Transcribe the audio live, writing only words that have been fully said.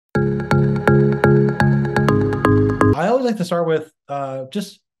I always like to start with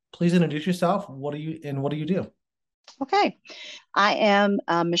just please introduce yourself. What do you do? Okay. I am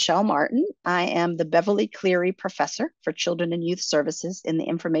Michelle Martin. I am the Beverly Cleary Professor for Children and Youth Services in the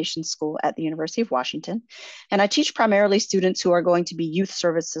Information School at the University of Washington. And I teach primarily students who are going to be youth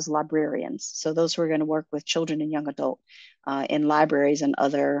services librarians. So, those who are going to work with children and young adult in libraries and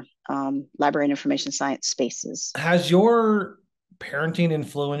other library and information science spaces. Has your parenting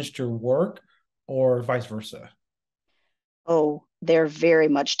influenced your work or vice versa? Oh, they're very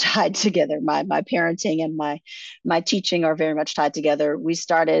much tied together. My parenting and my teaching are very much tied together. We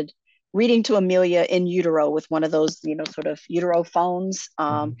started reading to Amelia in utero with one of those, sort of utero phones,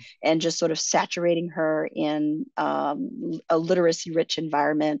 Mhm. and just sort of saturating her in a literacy rich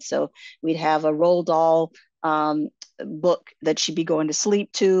environment. So we'd have a roll doll book that she'd be going to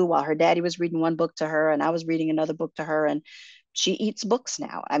sleep to while her daddy was reading one book to her and I was reading another book to her. And she eats books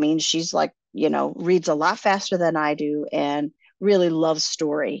now. I mean, she's like, reads a lot faster than I do and really loves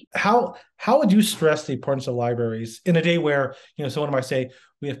story. How would you stress the importance of libraries in a day where, someone might say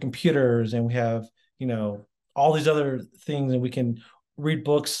we have computers and we have, you know, all these other things and we can read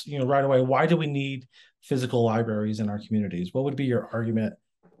books, right away. Why do we need physical libraries in our communities? What would be your argument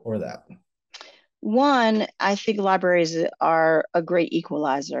for that? One, I think libraries are a great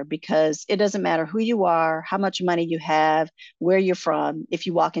equalizer because it doesn't matter who you are, how much money you have, where you're from. If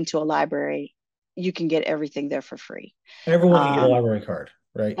you walk into a library, you can get everything there for free. Everyone can get a Um, library card,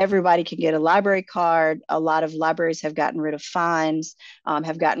 right? Everybody can get a library card. A lot of libraries have gotten rid of fines,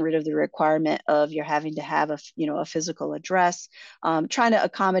 have gotten rid of the requirement of you're having to have a physical address, trying to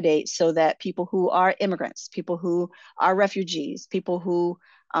accommodate so that people who are immigrants, people who are refugees, people who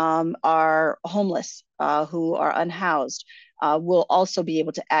are homeless, who are unhoused, will also be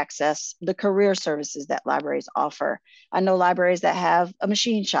able to access the career services that libraries offer. I know libraries that have a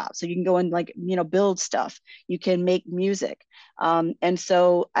machine shop, so you can go and build stuff. You can make music. And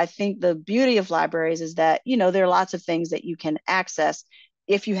so I think the beauty of libraries is that, there are lots of things that you can access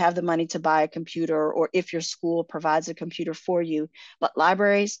if you have the money to buy a computer or if your school provides a computer for you. But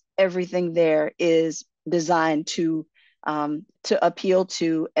libraries, everything there is designed to appeal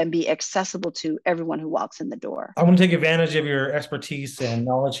to and be accessible to everyone who walks in the door. I want to take advantage of your expertise and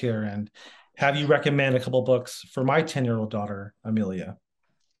knowledge here and have you recommend a couple books for my 10-year-old daughter, Amelia.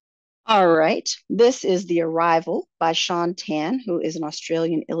 All right. This is The Arrival by Sean Tan, who is an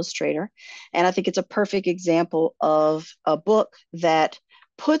Australian illustrator. And I think it's a perfect example of a book that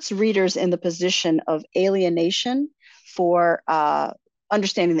puts readers in the position of alienation for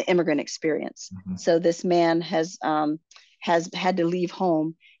understanding the immigrant experience. Mhm. So this man has had to leave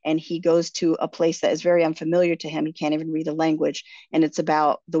home and he goes to a place that is very unfamiliar to him. He can't even read the language. And it's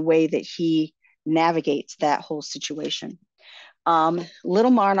about the way that he navigates that whole situation.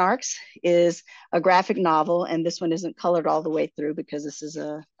 Little Monarchs is a graphic novel, and this one isn't colored all the way through because this is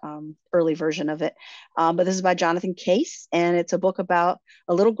a early version of it. But this is by Jonathan Case, and it's a book about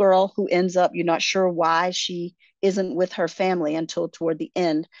a little girl who ends up, you're not sure why she isn't with her family until toward the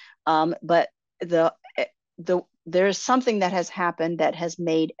end. But the there's something that has happened that has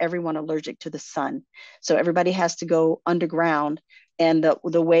made everyone allergic to the sun. So everybody has to go underground. And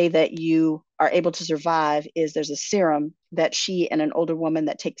the way that you are able to survive is there's a serum that she and an older woman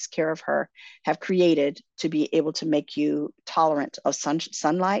that takes care of her have created to be able to make you tolerant of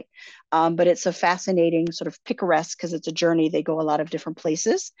sunlight. But it's a fascinating sort of picaresque because it's a journey. They go a lot of different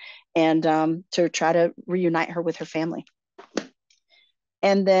places and to try to reunite her with her family.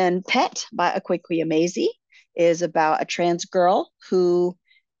 And then Pet by Akwekwei Amazie is about a trans girl who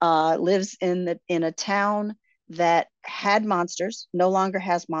lives in a town that had monsters, no longer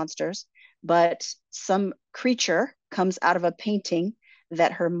has monsters, but some creature comes out of a painting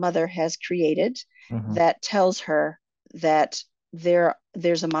that her mother has created Mhm. that tells her that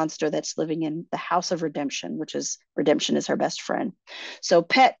there's a monster that's living in the house of redemption, which is redemption is her best friend. So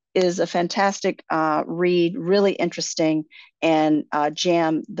Pet is a fantastic read, really interesting, and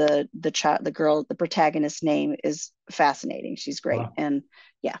Jam, the girl, the protagonist's name is fascinating. She's great, Wow. and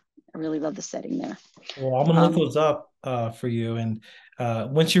yeah, I really love the setting there. Well, I'm gonna look Um, those up for you, and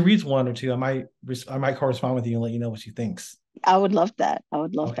when she reads one or two, I might correspond with you and let you know what she thinks. I would love that. I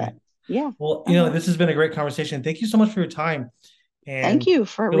would love Okay. that. Yeah. Well, All right. this has been a great conversation. Thank you so much for your time, Thank and you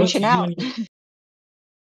for good luck to reaching you out. and your